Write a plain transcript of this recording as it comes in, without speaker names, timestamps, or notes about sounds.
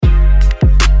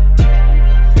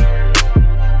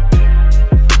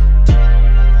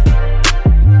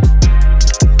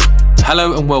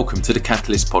Hello and welcome to the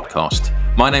Catalyst podcast.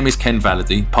 My name is Ken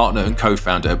Valady, partner and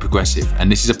co-founder at Progressive,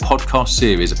 and this is a podcast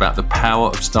series about the power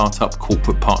of startup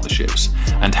corporate partnerships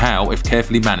and how, if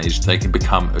carefully managed, they can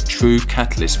become a true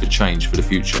catalyst for change for the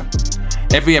future.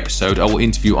 Every episode, I will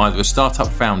interview either a startup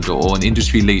founder or an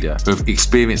industry leader who have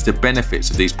experienced the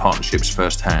benefits of these partnerships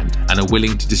firsthand and are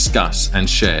willing to discuss and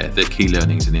share their key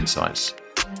learnings and insights.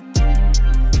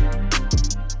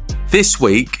 This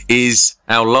week is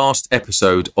our last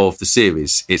episode of the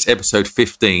series. It's episode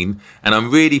 15, and I'm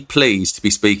really pleased to be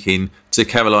speaking to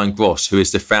Karoline Gross, who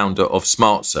is the founder of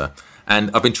Smartzer.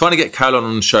 And I've been trying to get Karoline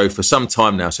on the show for some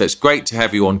time now, so it's great to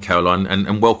have you on, Karoline,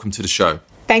 and welcome to the show.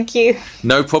 Thank you.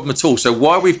 No problem at all. So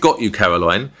while we've got you,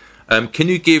 Karoline, can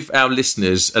you give our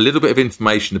listeners a little bit of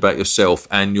information about yourself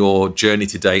and your journey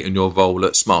to date and your role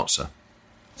at Smartzer?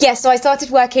 Yes, so I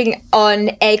started working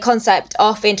on a concept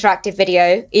of interactive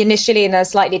video, initially in a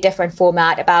slightly different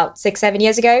format about 6-7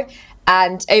 years ago.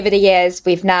 And over the years,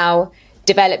 we've now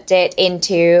developed it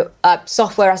into a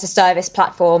software as a service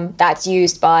platform that's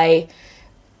used by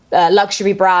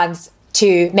luxury brands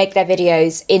to make their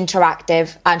videos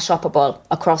interactive and shoppable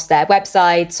across their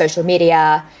website, social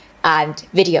media, and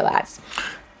video ads.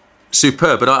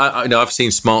 Superb. But I've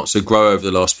seen Smartzer grow over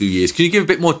the last few years. Can you give a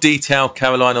bit more detail,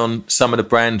 Karoline, on some of the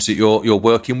brands that you're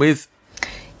working with?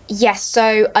 Yes.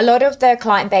 So a lot of the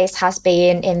client base has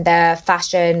been in the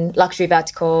fashion luxury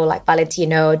vertical, like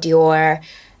Valentino, Dior,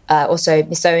 also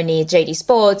Missoni, JD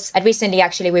Sports. And recently,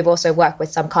 actually, we've also worked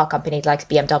with some car companies like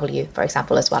BMW, for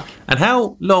example, as well. And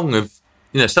how long have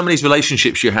some of these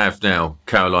relationships you have now,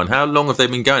 Karoline, how long have they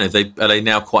been going? Are they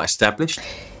now quite established?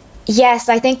 Yes,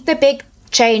 I think the big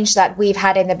change that we've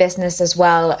had in the business as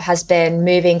well has been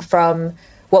moving from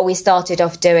what we started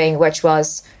off doing, which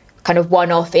was kind of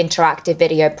one-off interactive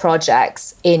video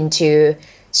projects, into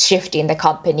shifting the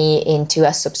company into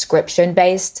a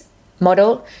subscription-based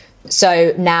model.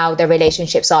 So now the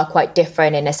relationships are quite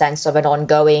different in a sense of an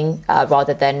ongoing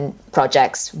rather than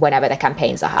projects whenever the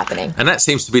campaigns are happening. And that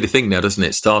seems to be the thing now, doesn't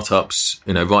it? Startups,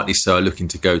 rightly so, are looking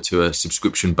to go to a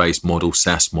subscription-based model,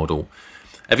 SaaS model.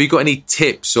 Have you got any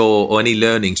tips or any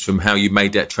learnings from how you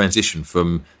made that transition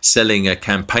from selling a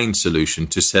campaign solution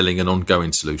to selling an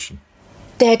ongoing solution?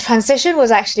 The transition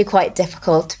was actually quite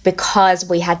difficult because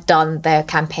we had done the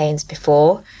campaigns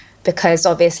before, because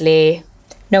obviously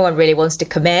no one really wants to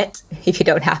commit if you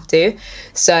don't have to.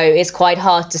 So it's quite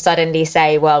hard to suddenly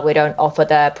say, well, we don't offer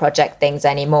the project things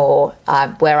anymore,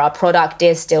 where our product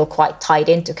is still quite tied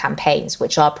into campaigns,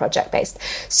 which are project-based.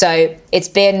 So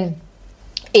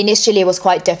initially, it was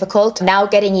quite difficult. Now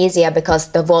getting easier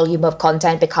because the volume of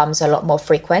content becomes a lot more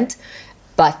frequent,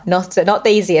 but not the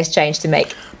easiest change to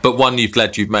make. But one you're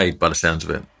glad you've made by the sounds of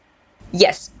it.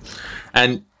 Yes.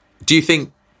 And do you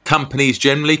think companies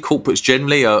generally, corporates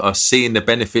generally, are seeing the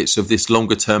benefits of this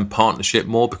longer term partnership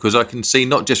more? Because I can see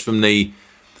not just from the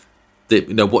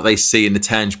what they see in the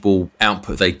tangible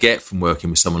output they get from working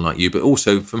with someone like you, but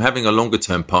also from having a longer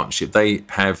term partnership, they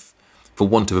have, for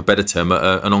want of a better term,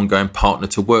 an ongoing partner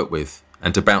to work with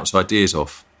and to bounce ideas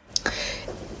off.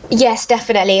 Yes,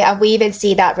 definitely. And we even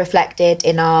see that reflected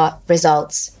in our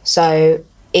results. So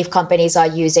if companies are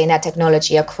using their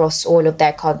technology across all of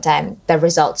their content, the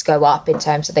results go up in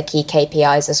terms of the key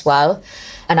KPIs as well.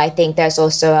 And I think there's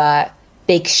also a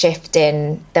big shift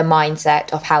in the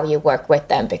mindset of how you work with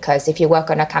them, because if you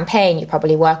work on a campaign, you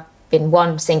probably work in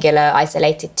one singular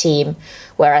isolated team,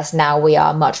 whereas now we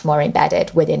are much more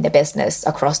embedded within the business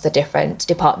across the different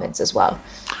departments as well.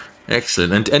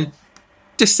 Excellent. And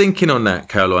just thinking on that,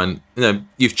 Karoline,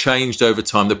 you've changed over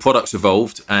time, the product's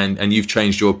evolved and you've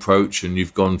changed your approach and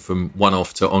you've gone from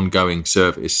one-off to ongoing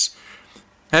service.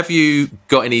 Have you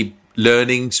got any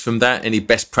learnings from that, any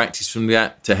best practice from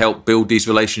that to help build these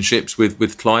relationships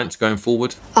with clients going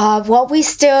forward? What we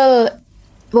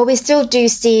still do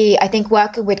see, I think,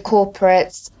 working with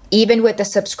corporates, even with the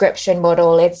subscription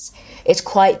model, it's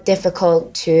quite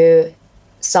difficult to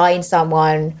sign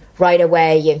someone right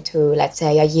away into, let's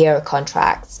say, a year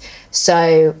contracts.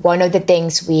 So one of the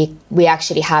things we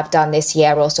actually have done this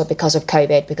year, also because of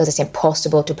COVID, because it's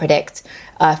impossible to predict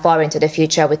far into the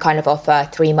future, we kind of offer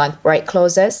 3-month break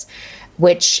clauses,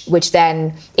 which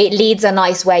then it leads a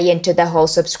nice way into the whole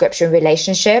subscription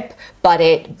relationship, but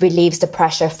it relieves the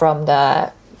pressure from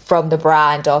the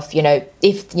brand of,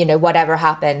 if, whatever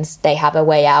happens, they have a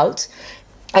way out.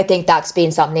 I think that's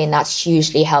been something that's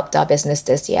hugely helped our business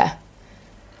this year.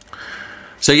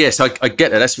 So yes, I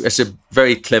get that. That's a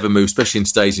very clever move, especially in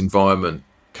today's environment,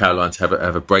 Karoline, to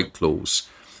have a break clause.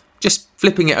 Just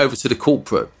flipping it over to the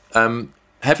corporate,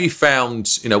 have you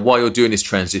found, while you're doing this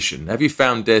transition, have you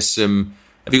got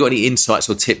any insights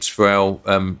or tips for our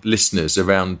listeners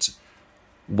around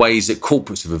ways that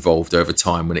corporates have evolved over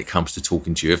time when it comes to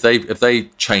talking to you? Have they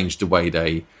changed the way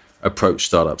they approach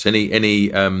startups? Any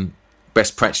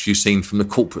best practice you've seen from the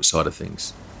corporate side of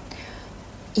things?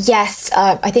 Yes,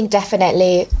 I think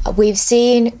definitely. We've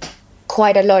seen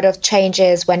quite a lot of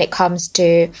changes when it comes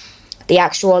to the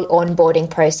actual onboarding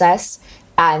process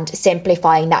and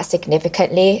simplifying that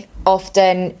significantly.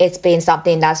 Often it's been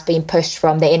something that's been pushed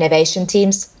from the innovation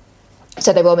teams.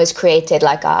 So they've almost created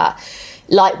like a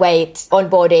lightweight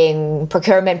onboarding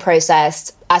procurement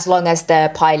process as long as the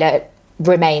pilot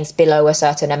remains below a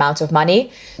certain amount of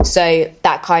money. So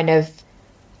that kind of,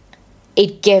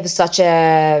 it gives such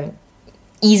a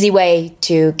easy way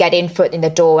to get in foot in the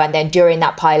door, and then during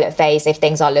that pilot phase, if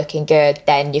things are looking good,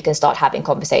 then you can start having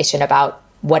conversation about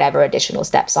whatever additional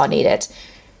steps are needed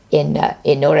in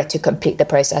order to complete the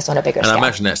process on a bigger scale. And I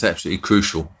imagine that's absolutely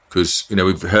crucial because,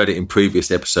 we've heard it in previous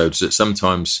episodes that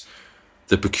sometimes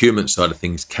the procurement side of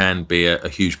things can be a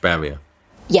huge barrier.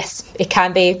 Yes, it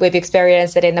can be. We've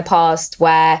experienced it in the past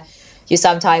where you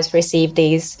sometimes receive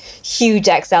these huge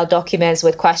Excel documents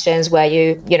with questions where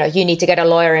you need to get a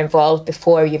lawyer involved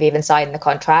before you've even signed the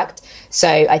contract. So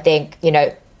I think,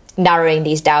 narrowing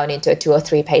these down into a 2 or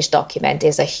 3 page document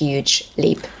is a huge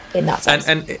leap in that sense.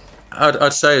 And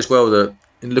I'd say as well that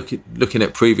in looking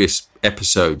at previous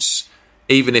episodes,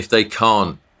 even if they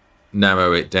can't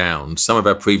narrow it down, some of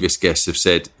our previous guests have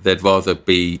said they'd rather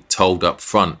be told up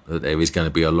front that there is going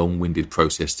to be a long-winded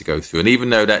process to go through. And even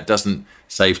though that doesn't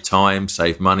save time,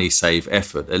 save money, save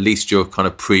effort, at least you're kind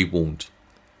of pre-warned.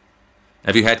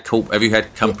 Have you had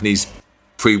companies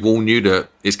pre-warn you that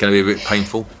it's going to be a bit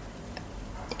painful?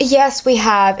 Yes, we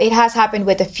have. It has happened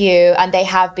with a few, and they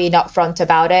have been upfront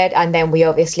about it. And then we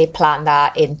obviously plan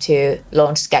that into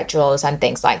launch schedules and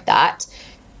things like that.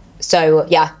 So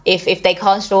yeah, if they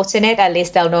can't shorten it, at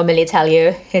least they'll normally tell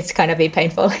you it's going to be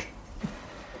painful.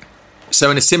 So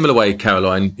in a similar way,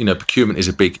 Karoline, procurement is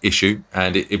a big issue,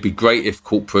 and it'd be great if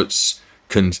corporates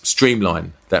can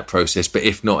streamline that process, but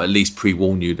if not, at least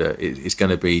pre-warn you that it's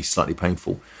going to be slightly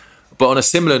painful. But on a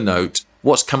similar note,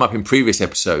 what's come up in previous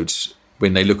episodes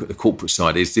when they look at the corporate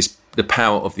side is the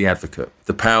power of the advocate,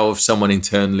 the power of someone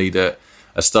internally that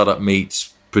a startup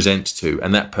meets, presents to,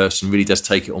 and that person really does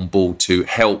take it on board to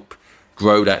help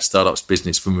grow that startup's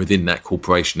business from within that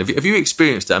corporation. Have you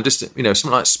experienced that? I'm just, something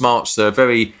like Smartzer, a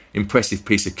very impressive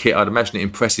piece of kit. I'd imagine it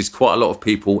impresses quite a lot of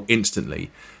people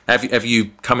instantly. Have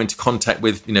you come into contact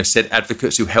with, said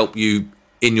advocates who help you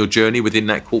in your journey within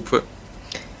that corporate?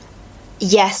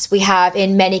 Yes, we have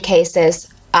in many cases.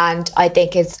 And I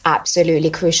think it's absolutely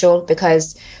crucial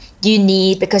because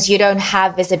you don't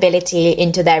have visibility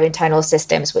into their internal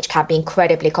systems, which can be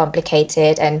incredibly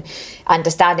complicated, and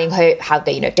understanding how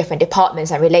the different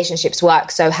departments and relationships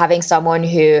work. So having someone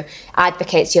who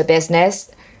advocates your business,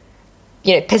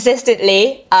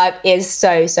 persistently is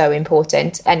so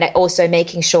important. And also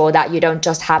making sure that you don't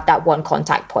just have that one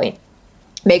contact point.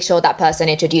 Make sure that person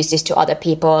introduces to other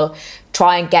people,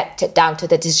 try and get down to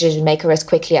the decision maker as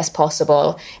quickly as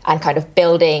possible, and kind of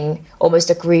building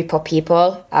almost a group of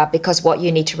people. Because what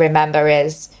you need to remember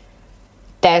is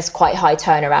there's quite high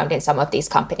turnaround in some of these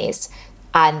companies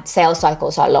and sales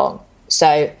cycles are long.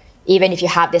 So even if you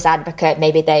have this advocate,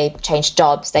 maybe they change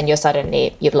jobs, then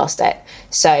you've lost it.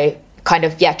 So kind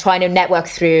of, trying to network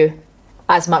through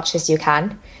as much as you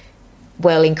can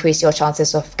will increase your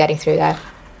chances of getting through there.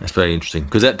 That's very interesting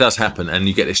because that does happen and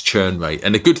you get this churn rate.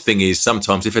 And the good thing is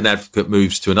sometimes if an advocate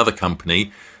moves to another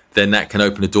company, then that can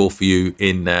open a door for you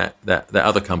in that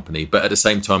other company. But at the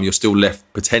same time, you're still left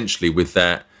potentially with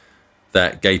that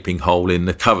gaping hole in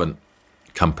the current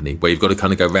company where you've got to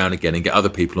kind of go round again and get other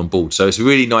people on board. So it's a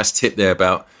really nice tip there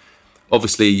about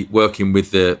obviously working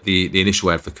with the initial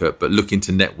advocate, but looking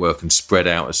to network and spread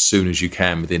out as soon as you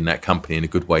can within that company in a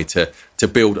good way to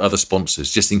build other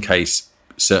sponsors just in case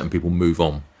certain people move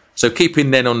on. So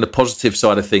keeping then on the positive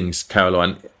side of things,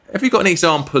 Karoline, have you got an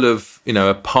example of,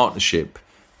 a partnership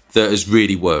that has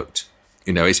really worked?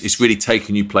 It's really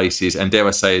taken you places and dare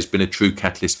I say has been a true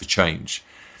catalyst for change.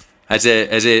 Is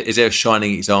there a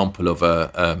shining example of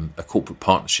a corporate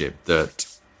partnership that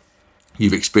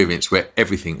you've experienced where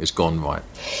everything has gone right?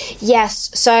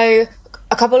 Yes. So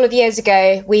a couple of years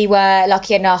ago, we were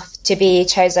lucky enough to be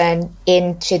chosen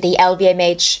into the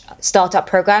LVMH startup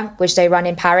program, which they run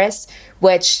in Paris,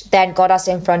 which then got us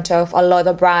in front of a lot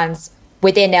of brands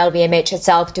within LVMH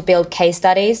itself to build case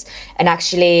studies. And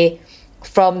actually,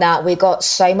 from that, we got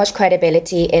so much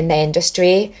credibility in the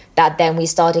industry that then we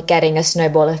started getting a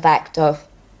snowball effect of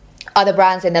other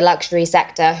brands in the luxury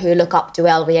sector who look up to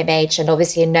LVMH and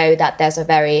obviously know that there's a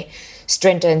very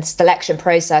stringent selection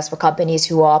process for companies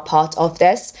who are part of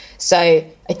this. So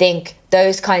I think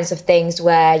those kinds of things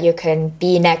where you can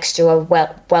be next to a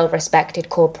well-respected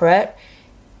corporate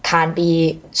can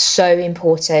be so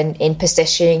important in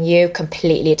positioning you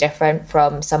completely different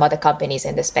from some other companies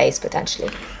in the space potentially.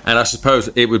 And I suppose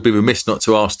it would be remiss not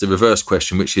to ask the reverse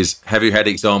question, which is, have you had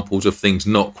examples of things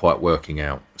not quite working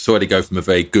out? Sorry to go from a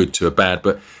very good to a bad,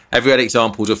 but have you had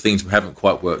examples of things that haven't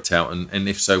quite worked out? And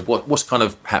if so, what's kind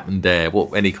of happened there?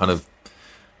 Any kind of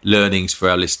learnings for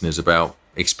our listeners about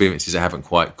experiences that haven't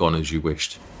quite gone as you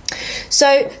wished?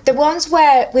 So the ones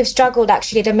where we've struggled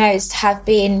actually the most have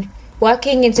been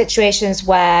working in situations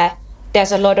where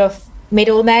there's a lot of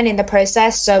middlemen in the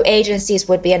process. So agencies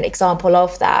would be an example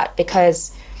of that,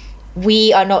 because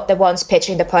we are not the ones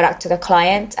pitching the product to the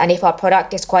client. And if our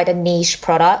product is quite a niche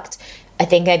product, I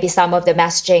think maybe some of the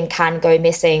messaging can go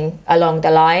missing along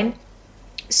the line.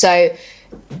 So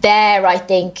there, I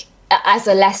think, as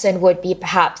a lesson would be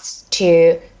perhaps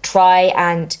to try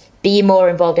and be more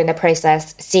involved in the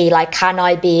process, see like, can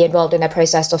I be involved in the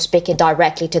process of speaking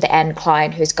directly to the end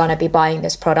client who's going to be buying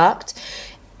this product,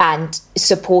 and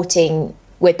supporting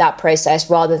with that process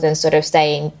rather than sort of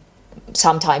staying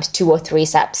sometimes 2 or 3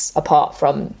 steps apart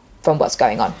from what's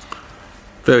going on.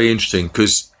 Very interesting,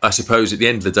 because I suppose at the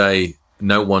end of the day,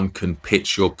 no one can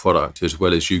pitch your product as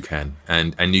well as you can,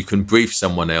 and you can brief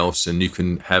someone else and you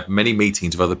can have many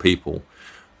meetings with other people,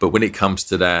 but when it comes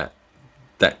to that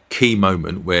key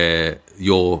moment where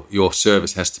your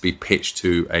service has to be pitched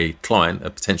to a client, a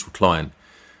potential client,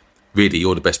 really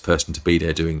you're the best person to be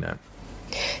there doing that.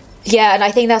 Yeah, and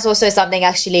I think that's also something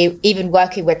actually, even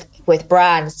working with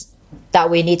brands,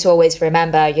 that we need to always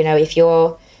remember. You know, if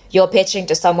you're pitching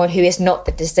to someone who is not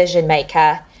the decision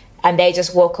maker and they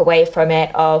just walk away from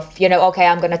it of, you know, okay,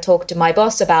 I'm going to talk to my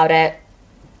boss about it,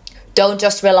 don't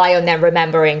just rely on them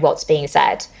remembering what's being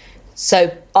said.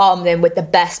 So arm them with the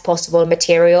best possible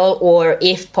material, or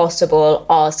if possible,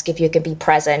 ask if you can be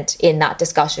present in that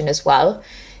discussion as well.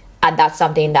 And that's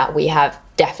something that we have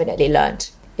definitely learned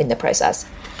in the process.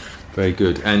 Very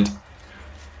good. And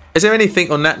is there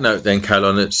anything on that note then,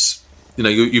 Karoline, that's, you know,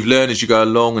 you've learned as you go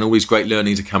along and all these great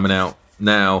learnings are coming out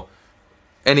now,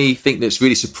 anything that's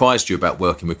really surprised you about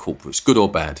working with corporates, good or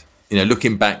bad? You know,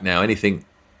 looking back now, anything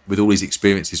with all these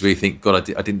experiences where you think, God,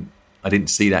 I didn't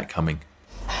see that coming?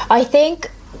 I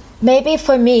think maybe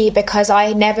for me, because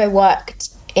I never worked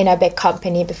in a big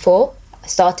company before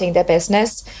starting the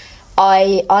business,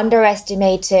 I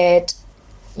underestimated,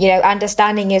 you know,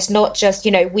 understanding is not just,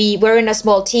 you know, we're in a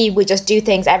small team, we just do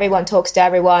things, everyone talks to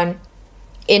everyone.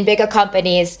 In bigger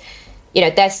companies, you know,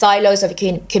 there's silos of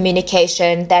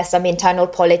communication, there's some internal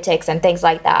politics and things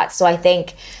like that. So I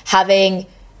think having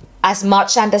as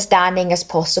much understanding as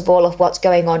possible of what's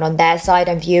going on their side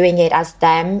and viewing it as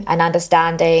them, and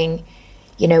understanding,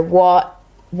 you know,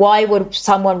 why would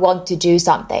someone want to do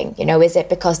something? You know, is it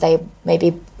because they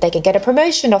can get a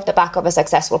promotion off the back of a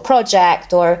successful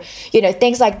project, or, you know,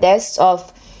 things like this,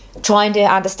 of trying to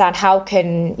understand how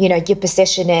can, you know, you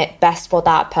position it best for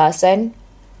that person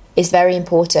is very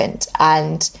important.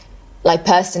 And like,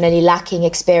 personally lacking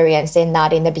experience in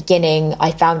that in the beginning, I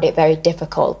found it very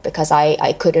difficult because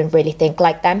I couldn't really think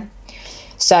like them.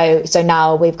 So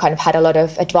now we've kind of had a lot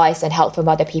of advice and help from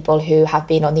other people who have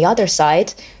been on the other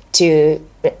side to,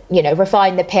 you know,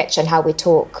 refine the pitch and how we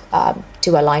talk to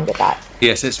align with that.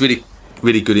 Yes, it's really,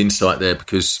 really good insight there,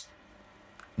 because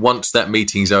once that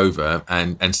meeting's over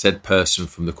and said person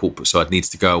from the corporate side needs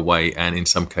to go away and in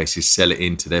some cases sell it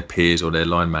into their peers or their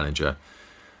line manager,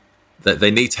 that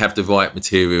they need to have the right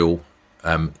material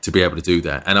to be able to do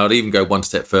that. And I'd even go one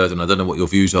step further, and I don't know what your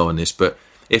views are on this, but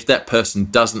if that person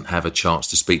doesn't have a chance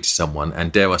to speak to someone,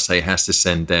 and dare I say has to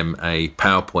send them a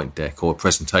PowerPoint deck or a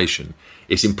presentation,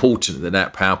 it's important that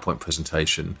that PowerPoint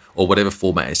presentation, or whatever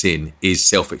format it's in, is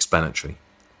self-explanatory.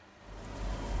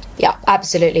 Yeah,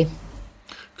 absolutely.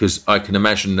 Because I can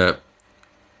imagine that,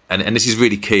 and this is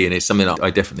really key, and it's something that I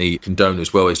definitely condone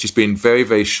as well, is just being very,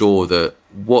 very sure that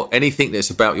anything that's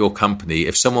about your company,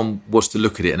 if someone was to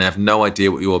look at it and have no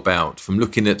idea what you're about, from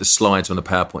looking at the slides on the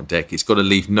PowerPoint deck, it's got to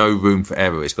leave no room for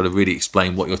error. It's got to really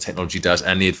explain what your technology does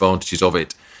and the advantages of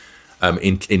it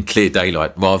in clear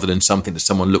daylight, rather than something that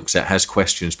someone looks at, has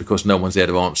questions, because no one's there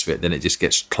to answer it, then it just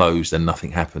gets closed and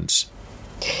nothing happens.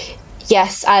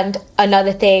 Yes, and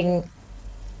another thing,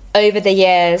 over the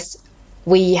years,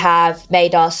 we have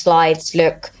made our slides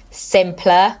look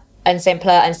simpler and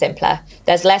simpler and simpler.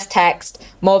 There's less text,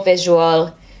 more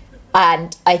visual,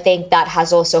 and I think that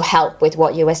has also helped with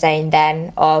what you were saying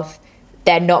then, of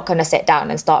they're not going to sit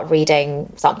down and start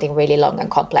reading something really long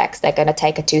and complex. They're going to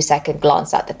take a 2-second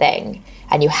glance at the thing,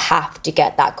 and you have to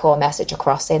get that core message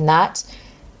across in that.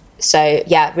 So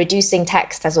yeah, reducing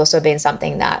text has also been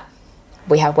something that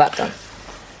we have worked on.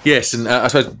 Yes, and I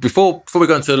suppose before we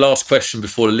go into the last question,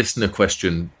 before the listener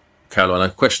question, Karoline, a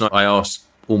question I ask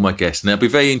all my guests, and I'll be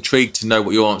very intrigued to know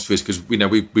what your answer is, because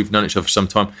we've known each other for some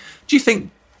time. Do you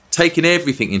think, taking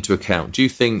everything into account, do you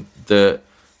think that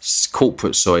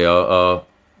corporates, are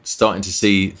starting to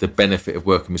see the benefit of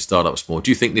working with startups more?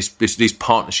 Do you think these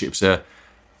partnerships are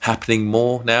happening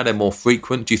more now? They're more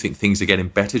frequent? Do you think things are getting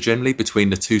better generally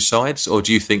between the two sides, or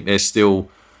do you think there's still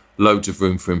loads of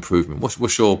room for improvement?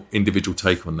 What's your individual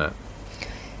take on that?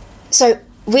 So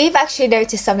we've actually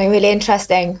noticed something really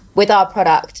interesting with our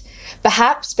product,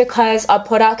 perhaps because our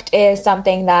product is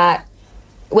something that,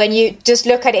 when you just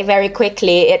look at it very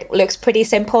quickly, it looks pretty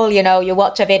simple. You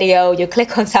watch a video, you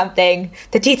click on something,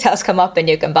 the details come up and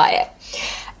you can buy it.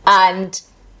 And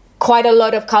quite a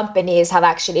lot of companies have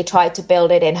actually tried to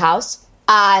build it in-house,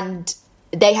 and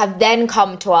they have then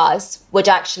come to us with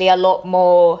actually a lot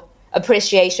more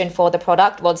appreciation for the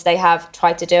product once they have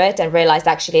tried to do it and realized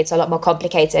actually it's a lot more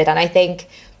complicated. And I think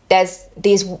there's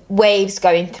these waves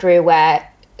going through where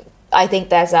I think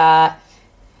there's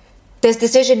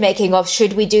decision making of,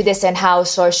 should we do this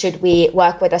in-house or should we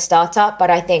work with a startup? But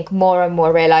I think more and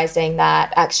more realizing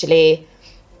that actually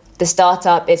the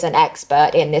startup is an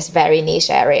expert in this very niche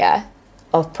area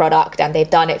of product, and they've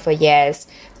done it for years.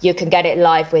 You can get it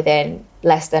live within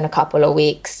less than a couple of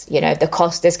weeks. The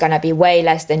cost is going to be way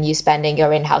less than you spending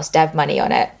your in-house dev money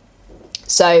on it.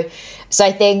 So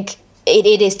I think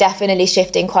it is definitely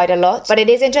shifting quite a lot. But it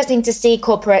is interesting to see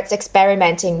corporates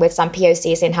experimenting with some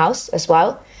POCs in-house as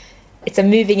well. It's a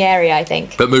moving area, I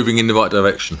think. But moving in the right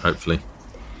direction, hopefully.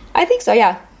 I think so,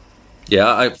 yeah.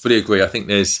 Yeah, I fully agree. I think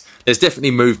there's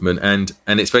definitely movement, and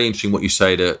it's very interesting what you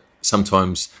say, that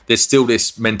sometimes there's still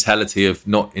this mentality of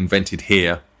not invented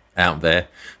here out there.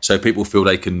 So people feel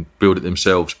they can build it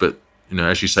themselves, but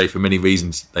as you say, for many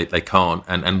reasons they can't.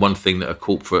 And one thing that a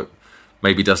corporate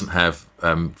maybe doesn't have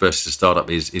versus a startup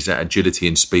is that agility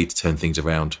and speed to turn things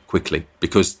around quickly,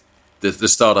 because the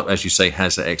startup, as you say,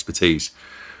 has that expertise.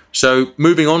 So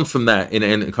moving on from that,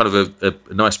 in kind of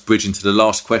a nice bridge into the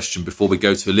last question before we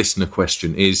go to a listener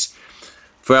question, is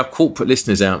for our corporate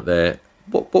listeners out there,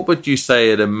 what would you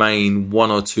say are the main one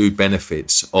or two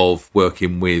benefits of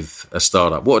working with a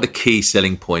startup? What are the key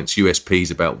selling points,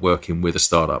 USPs, about working with a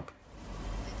startup?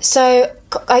 So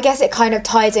I guess it kind of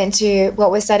ties into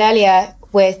what was said earlier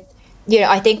with,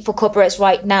 I think for corporates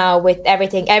right now, with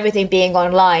everything being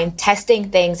online, testing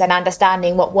things and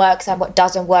understanding what works and what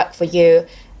doesn't work for you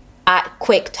at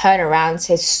quick turnarounds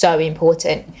is so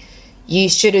important. You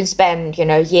shouldn't spend,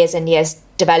 years and years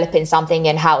developing something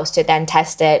in-house to then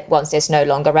test it once it's no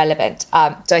longer relevant.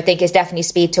 So I think it's definitely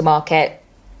speed to market,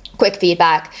 quick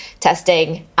feedback,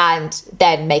 testing, and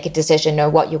then make a decision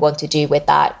on what you want to do with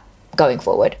that going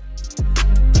forward.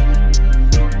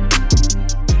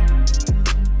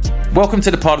 Welcome to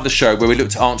the part of the show where we look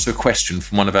to answer a question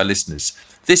from one of our listeners.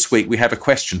 This week we have a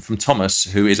question from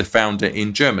Thomas, who is a founder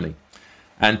in Germany.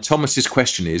 And Thomas's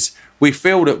question is, we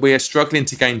feel that we are struggling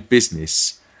to gain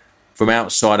business from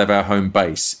outside of our home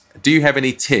base. Do you have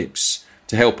any tips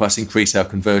to help us increase our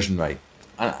conversion rate?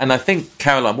 And I think,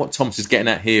 Karoline, what Thomas is getting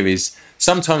at here is,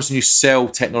 sometimes when you sell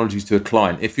technology to a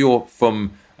client, if you're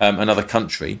from another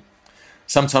country,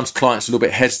 sometimes clients are a little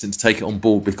bit hesitant to take it on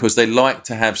board because they like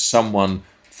to have someone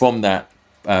from that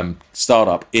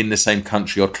startup in the same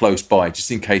country or close by,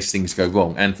 just in case things go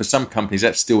wrong. And for some companies,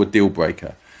 that's still a deal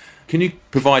breaker. Can you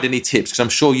provide any tips? Because I'm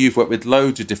sure you've worked with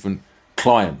loads of different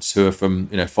clients who are from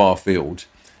far field.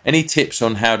 Any tips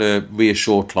on how to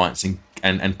reassure clients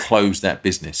and close that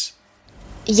business?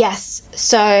 Yes.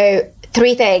 So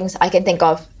 3 things I can think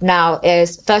of now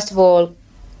is, first of all,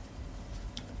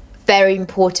 very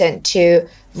important to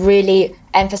really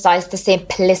emphasize the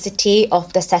simplicity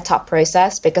of the setup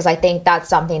process, because I think that's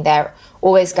something they're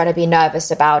always going to be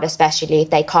nervous about, especially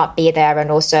if they can't be there,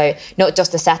 and also not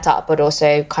just the setup, but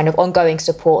also kind of ongoing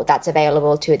support that's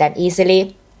available to them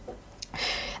easily.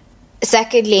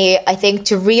 Secondly, I think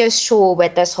to reassure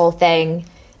with this whole thing,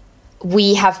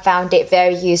 we have found it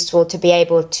very useful to be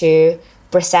able to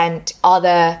present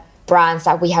other brands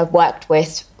that we have worked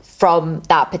with from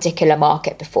that particular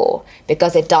market before,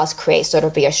 because it does create sort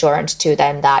of reassurance to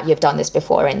them that you've done this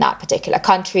before in that particular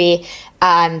country.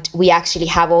 And we actually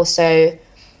have also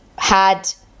had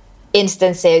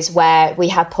instances where we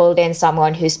have pulled in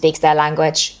someone who speaks their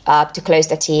language to close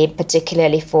the team,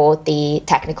 particularly for the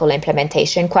technical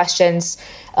implementation questions.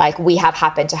 Like, we have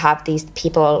happened to have these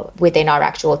people within our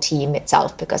actual team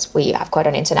itself, because we have quite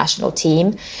an international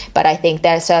team. But I think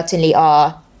there certainly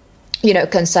are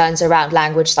concerns around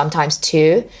language sometimes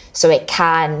too. So it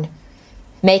can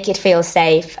make it feel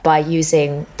safe by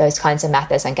using those kinds of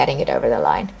methods and getting it over the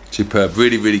line. Superb.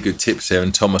 Really, really good tips there.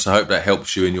 And Thomas, I hope that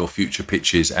helps you in your future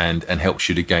pitches and helps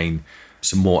you to gain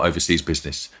some more overseas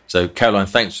business. So Karoline,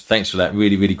 thanks for that.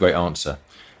 Really, really great answer.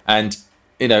 And,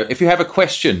 if you have a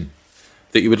question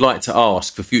that you would like to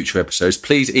ask for future episodes,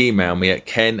 please email me at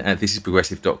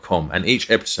ken@thisisprogressive.com. And each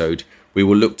episode, we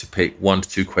will look to pick 1 to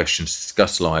 2 questions to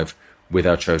discuss live with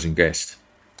our chosen guest.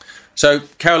 So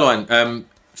Karoline,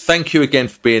 thank you again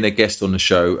for being a guest on the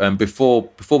show. And before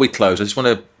we close, I just want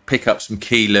to pick up some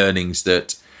key learnings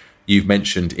that you've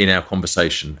mentioned in our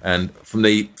conversation. And from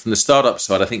the startup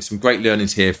side, I think some great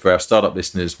learnings here for our startup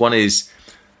listeners. One is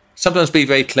sometimes be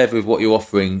very clever with what you're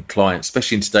offering clients,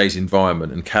 especially in today's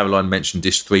environment. And Karoline mentioned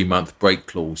this 3-month break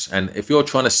clause. And if you're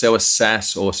trying to sell a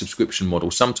SaaS or a subscription model,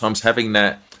 sometimes having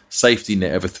that safety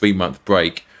net of a 3-month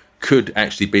break could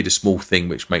actually be the small thing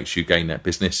which makes you gain that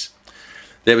business.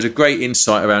 There was a great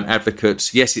insight around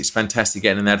advocates. Yes, it's fantastic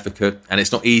getting an advocate, and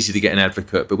it's not easy to get an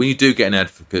advocate. But when you do get an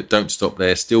advocate, don't stop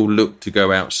there. Still look to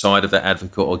go outside of that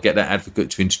advocate or get that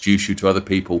advocate to introduce you to other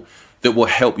people that will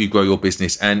help you grow your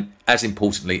business. And as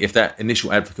importantly, if that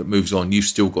initial advocate moves on, you've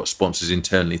still got sponsors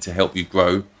internally to help you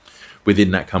grow within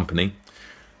that company.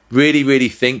 Really, really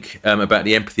think about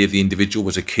the empathy of the individual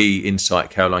was a key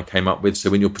insight Karoline came up with. So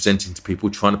when you're presenting to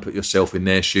people, trying to put yourself in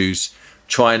their shoes,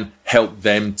 try and help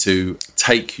them to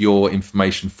take your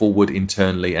information forward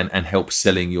internally and help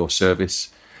selling your service.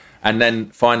 And then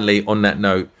finally, on that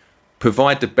note,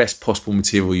 provide the best possible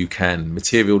material you can,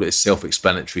 material that is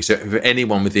self-explanatory. So if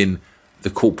anyone within the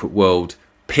corporate world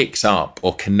picks up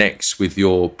or connects with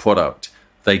your product,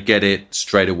 they get it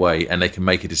straight away and they can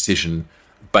make a decision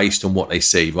based on what they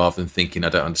see rather than thinking, I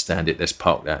don't understand it, let's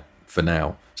park that for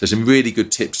now. So some really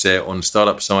good tips there on the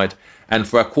startup side. And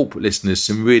for our corporate listeners,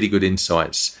 some really good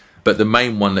insights. But the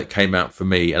main one that came out for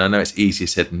me, and I know it's easier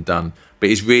said than done, but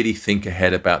is really think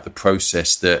ahead about the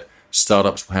process that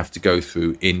startups will have to go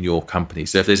through in your company.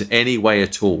 So if there's any way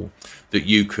at all that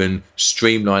you can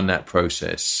streamline that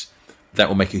process, that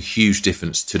will make a huge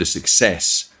difference to the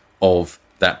success of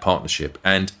that partnership.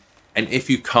 And if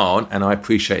you can't, and I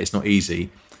appreciate it's not easy,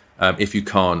 if you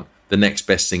can't, the next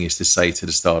best thing is to say to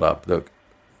the startup, look,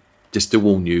 just to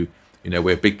warn you,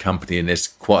 we're a big company and there's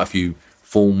quite a few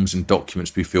forms and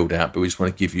documents to be filled out, but we just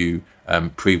want to give you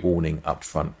pre-warning up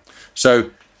front.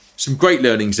 So some great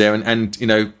learnings there. And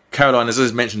Karoline, as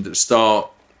I mentioned at the start,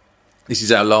 this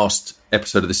is our last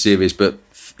episode of the series, but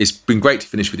it's been great to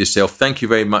finish with yourself. Thank you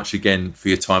very much again for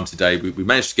your time today. We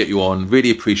managed to get you on. Really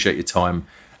appreciate your time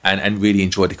and really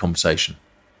enjoyed the conversation.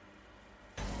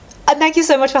 Thank you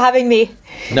so much for having me.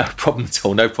 No problem at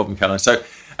all. No problem, Karoline. So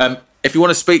if you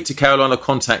want to speak to Karoline or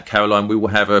contact Karoline, we will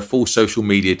have her full social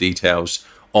media details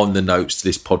on the notes to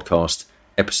this podcast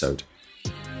episode.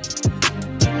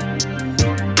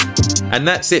 And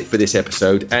that's it for this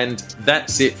episode, and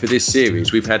that's it for this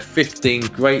series. We've had 15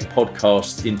 great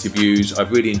podcast interviews.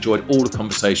 I've really enjoyed all the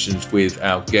conversations with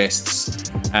our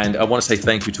guests, and I want to say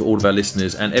thank you to all of our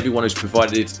listeners and everyone who's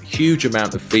provided a huge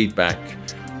amount of feedback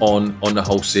on the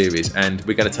whole series. And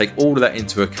we're going to take all of that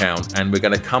into account, and we're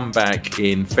going to come back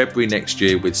in February next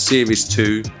year with series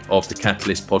 2 of the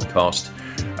Catalyst podcast.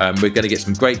 We're going to get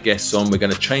some great guests on. We're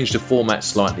going to change the format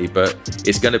slightly, but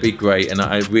it's going to be great. And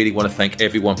I really want to thank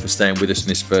everyone for staying with us in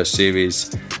this first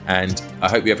series. And I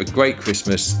hope you have a great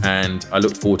Christmas. And I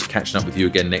look forward to catching up with you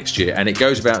again next year. And it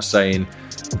goes without saying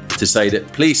to say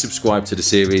that please subscribe to the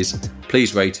series.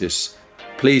 Please rate us.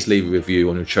 Please leave a review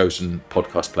on your chosen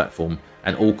podcast platform.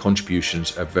 And all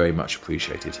contributions are very much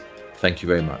appreciated. Thank you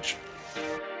very much.